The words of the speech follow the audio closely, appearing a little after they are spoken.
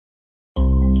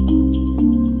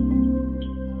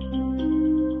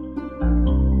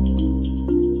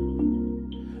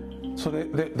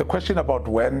The question about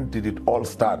when did it all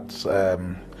start,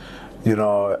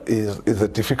 is a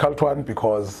difficult one,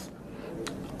 because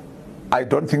I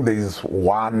don't think there is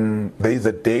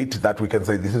a date that we can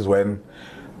say this is when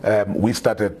we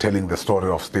started telling the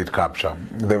story of state capture.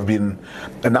 There have been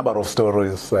a number of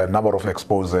stories, a number of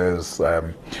exposes,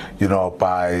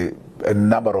 by a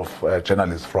number of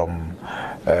journalists from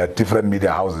different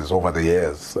media houses over the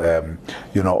years,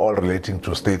 all relating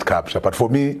to state capture. But for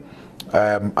me,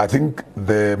 I think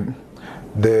there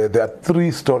are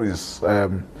three stories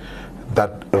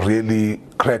that really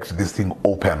cracked this thing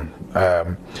open.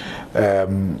 The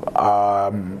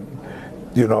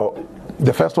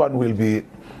first one will be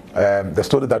the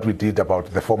story that we did about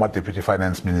the former Deputy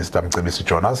Finance Minister, Mcebisi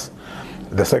Jonas.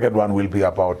 The second one will be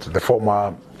about the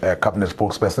former cabinet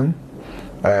spokesperson,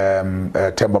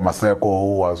 Themba Maseko,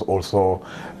 who was also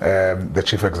the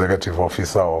Chief Executive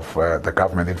Officer of the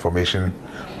Government Information,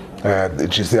 the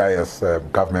GCIS,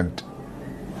 government,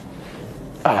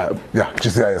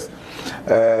 GCIS.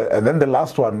 And then the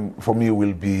last one for me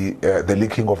will be the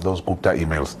leaking of those Gupta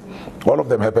emails. All of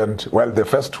them happened, well, the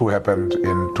first two happened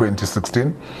in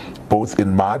 2016, both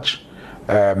in March,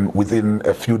 within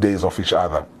a few days of each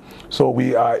other. So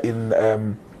we are in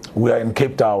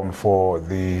Cape Town for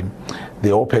the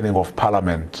opening of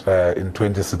Parliament in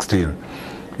 2016.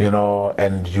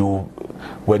 And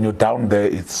when you're down there,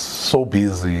 it's so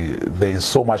busy. There is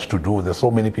so much to do. There's so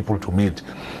many people to meet.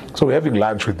 So we're having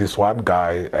lunch with this one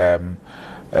guy,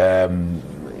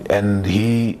 and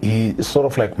he sort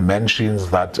of like mentions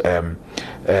that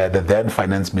the then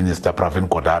Finance Minister Pravin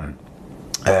Gordhan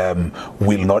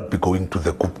will not be going to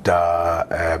the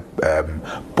Gupta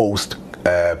post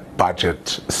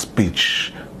budget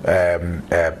speech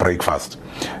breakfast,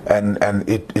 and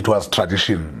it was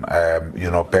tradition,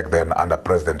 back then under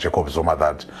President Jacob Zuma,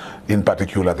 that in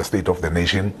particular the State of the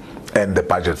Nation and the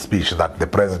budget speech, that the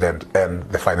President and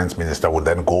the Finance Minister would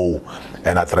then go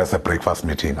and address a breakfast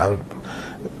meeting.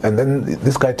 And then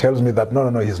this guy tells me that no,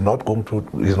 he's not going to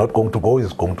go.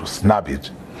 He's going to snub it.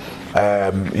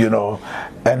 And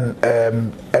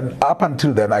up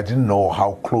until then, I didn't know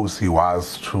how close he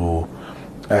was to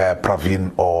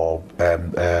Pravin or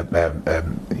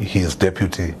his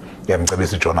deputy,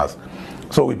 Mcebisi Jonas.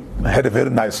 So we had a very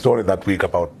nice story that week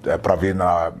about Pravin,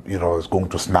 is going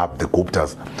to snap the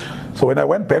Guptas. So when I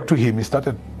went back to him, he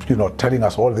started, telling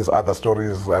us all these other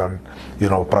stories.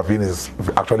 Pravin is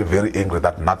actually very angry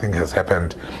that nothing has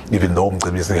happened, even though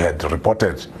Mcebisi had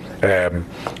reported,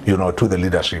 to the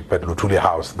leadership at Luthuli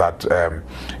House that,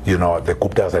 the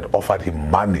Guptas had offered him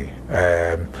money.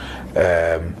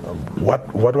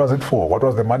 What was it for? What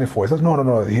was the money for? He says,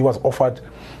 no. He was offered,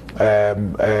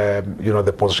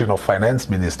 the position of finance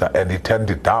minister, and he turned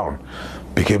it down.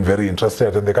 Became very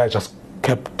interested, and the guy just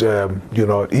kept,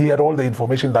 he had all the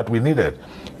information that we needed.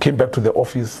 Came back to the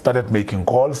office, started making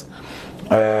calls,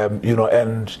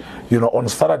 on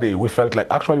Saturday we felt like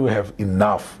actually we have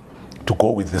enough to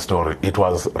go with this story. It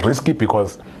was risky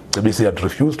because the BC had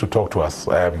refused to talk to us,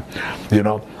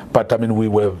 but we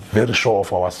were very sure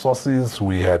of our sources.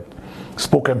 We had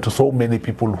spoken to so many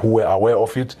people who were aware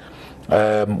of it.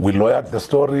 We lawyered the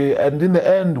story, and in the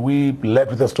end we led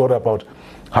with the story about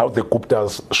how the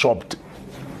Guptas shopped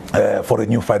for a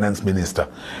new finance minister.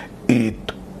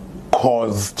 It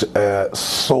caused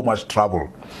so much trouble.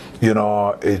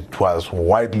 It was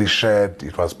widely shared.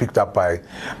 It was picked up by,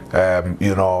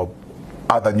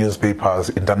 other newspapers,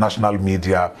 international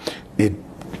media.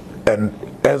 And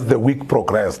as the week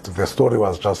progressed, the story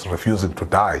was just refusing to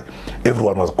die.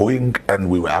 Everyone was going, and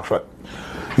we were actually,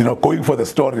 going for the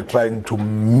story, trying to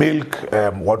milk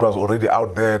what was already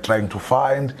out there, trying to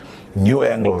find new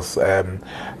angles. At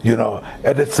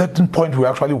a certain point, we were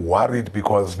actually worried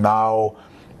because now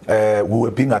we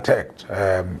were being attacked.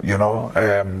 As back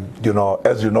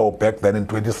then in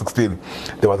 2016,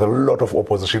 there was a lot of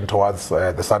opposition towards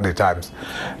the Sunday Times.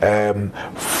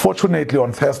 Fortunately,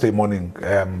 on Thursday morning,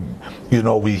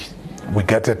 we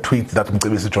get a tweet that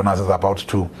Mcebisi Jonas is about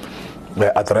to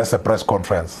address a press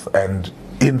conference, and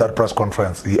in that press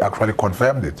conference, he actually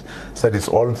confirmed it. Said it's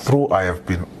all through. I have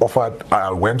been offered. I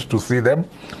went to see them.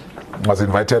 Was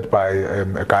invited by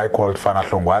a guy called Fana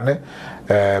Hlongwane.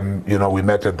 We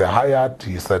met at the Hyatt.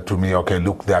 He said to me, "Okay,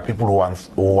 look, there are people who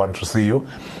want to see you.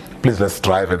 Please, let's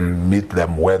drive and meet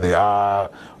them where they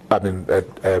are." At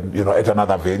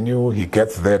another venue. He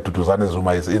gets there. Tutuzane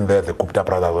Zuma is in there. The Gupta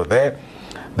brothers are there.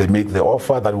 They make the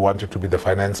offer that we want you to be the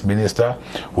finance minister.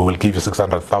 We will give you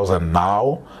 600,000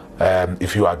 now,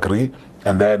 if you agree,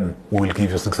 and then we will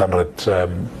give you 600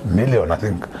 million, I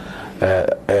think,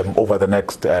 over the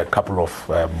next couple of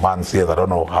months, years, I don't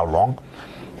know how long.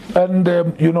 And,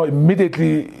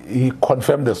 immediately he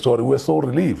confirmed the story. We were so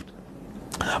relieved.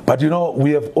 But,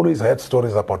 we have always heard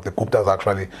stories about the Guptas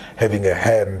actually having a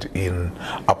hand in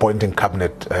appointing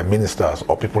cabinet ministers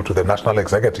or people to the national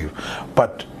executive.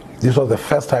 But this was the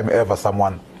first time ever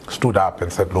someone stood up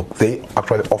and said, look, they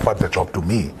actually offered the job to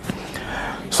me.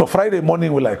 So Friday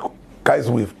morning, we're like, guys,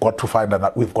 we've got to find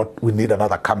we need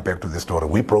another comeback to this story.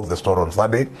 We broke the story on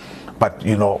Sunday, but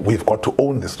we've got to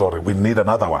own the story. We need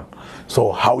another one.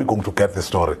 So how are we going to get the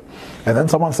story? And then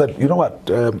someone said, you know what?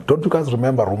 Don't you guys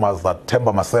remember rumors that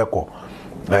Themba Maseko,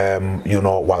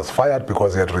 was fired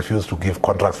because he had refused to give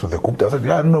contracts to the Gupta? I said,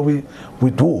 yeah, no, we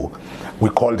do. We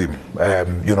called him.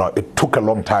 It took a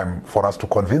long time for us to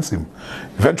convince him.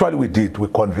 Eventually, we did. We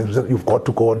convinced him. You've got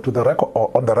to go on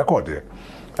the record here.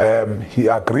 He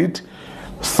agreed.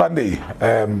 Sunday,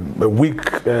 a week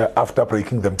after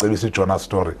breaking the Mcebisi Jonas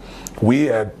story, we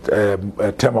had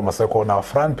Themba Maseko on our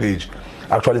front page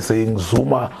actually saying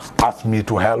Zuma asked me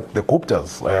to help the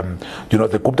Guptas.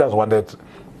 The Guptas wanted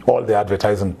all the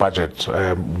advertising budget,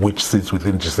 which sits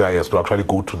within GCIS, to actually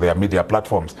go to their media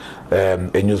platforms. A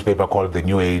newspaper called The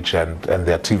New Age and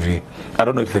their TV. I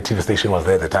don't know if the TV station was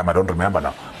there at the time. I don't remember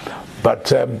now. But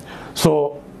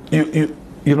so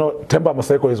Themba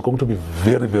Maseko is going to be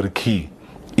very, very key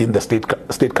in the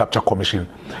State Capture Commission.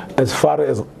 As far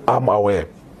as I'm aware,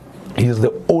 he is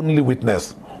the only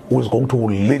witness who is going to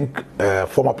link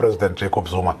former President Jacob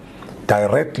Zuma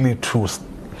directly to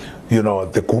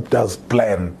the Gupta's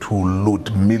plan to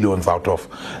loot millions out of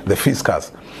the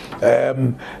fiscus.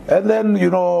 And then,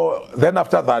 then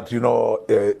after that,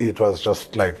 it was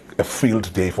just like a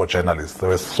field day for journalists. There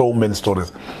were so many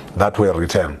stories that were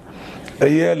written. A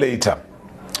year later,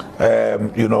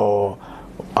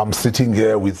 I'm sitting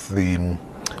here with the,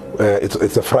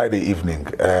 it's a Friday evening,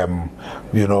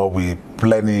 we're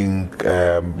planning,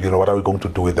 what are we going to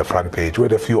do with the front page? We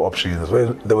had a few options.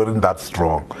 They weren't that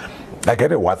strong. I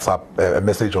get a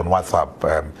message on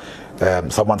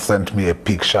WhatsApp. Someone sent me a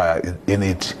picture in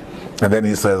it, and then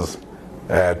he says,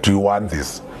 do you want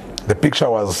this? The picture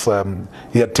was,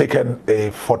 he had taken a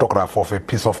photograph of a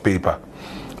piece of paper,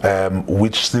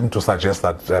 which seemed to suggest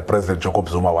that President Jacob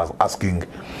Zuma was asking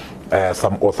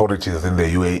some authorities in the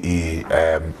UAE,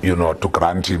 to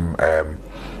grant him,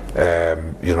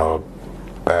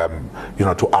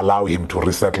 to allow him to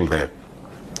resettle there.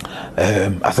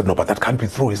 I said, no, but that can't be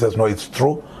true. He says, no, it's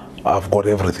true. I've got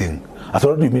everything. I said,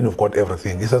 what do you mean you've got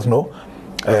everything? He says, no.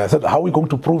 I said, how are we going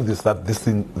to prove this, that this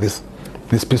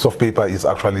piece of paper is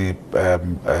actually,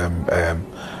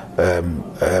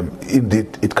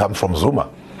 indeed, it comes from Zuma?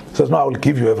 He says, no, I will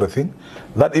give you everything.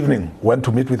 That evening, went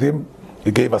to meet with him.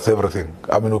 He gave us everything.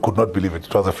 I mean, we could not believe it.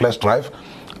 It was a flash drive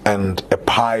and a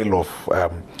pile of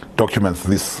documents,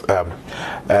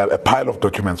 a pile of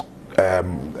documents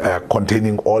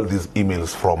containing all these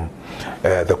emails from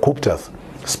the Guptas.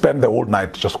 Spent the whole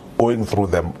night just going through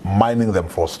them, mining them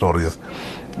for stories.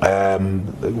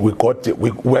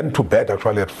 We went to bed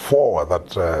actually at 4.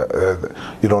 That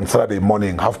on Saturday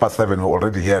morning, 7:30, we were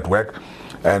already here at work,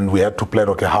 and we had to plan.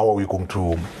 Okay, how are we going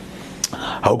to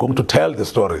tell the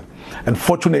story? And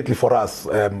fortunately for us,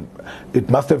 it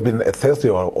must have been a Thursday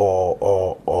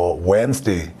or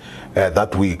Wednesday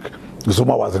that week.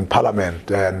 Zuma was in Parliament,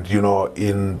 and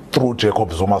through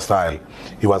Jacob Zuma style,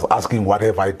 he was asking, what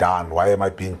have I done? Why am I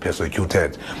being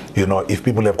persecuted? If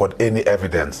people have got any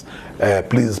evidence,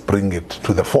 please bring it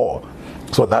to the fore.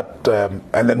 So that,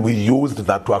 and then we used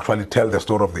that to actually tell the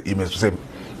story of the emails, to say,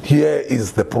 here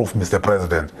is the proof, Mr.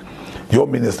 President. Your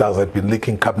ministers had been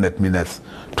leaking cabinet minutes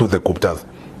to the Guptas.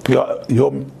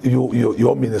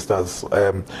 Your ministers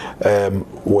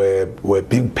were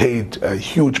being paid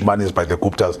huge monies by the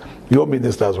Guptas. Your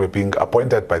ministers were being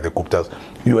appointed by the Guptas.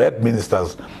 You had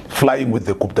ministers flying with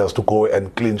the Guptas to go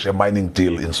and clinch a mining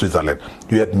deal in Switzerland.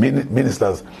 You had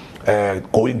ministers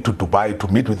going to Dubai to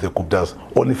meet with the Guptas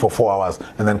only for 4 hours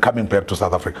and then coming back to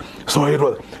South Africa. So it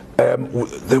was,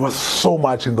 there was so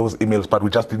much in those emails, but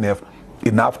we just didn't have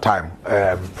enough time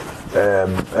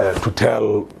to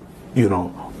tell,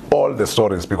 all the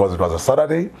stories, because it was a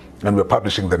Saturday and we're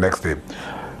publishing the next day.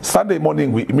 Sunday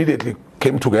morning, we immediately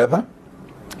came together,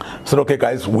 said, okay,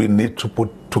 guys, we need to put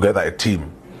together a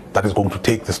team that is going to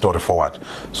take the story forward.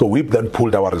 So we then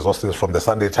pulled our resources from the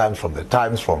Sunday Times, from the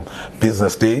Times, from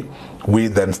Business Day. We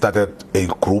then started a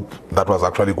group that was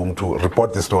actually going to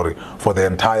report the story for the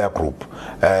entire group,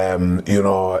 and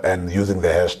using the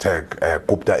hashtag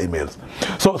Gupta emails.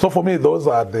 So for me, those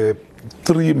are the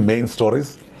 3 main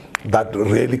stories that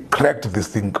really cracked this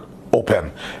thing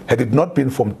open. Had it not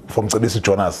been from Mcebisi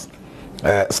Jonas,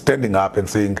 standing up and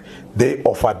saying they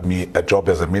offered me a job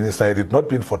as a minister. Had it not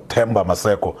been for Themba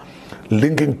Maseko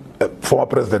linking former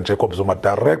President Jacob Zuma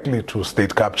directly to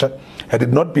state capture, had it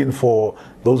not been for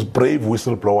those brave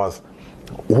whistleblowers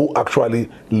who actually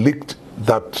leaked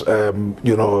that,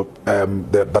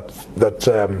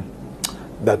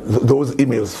 those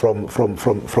emails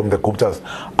from the Guptas,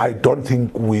 I don't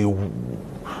think we will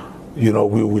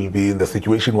be in the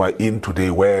situation we're in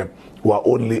today, where we're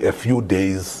only a few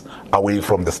days away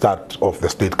from the start of the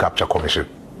State Capture Commission.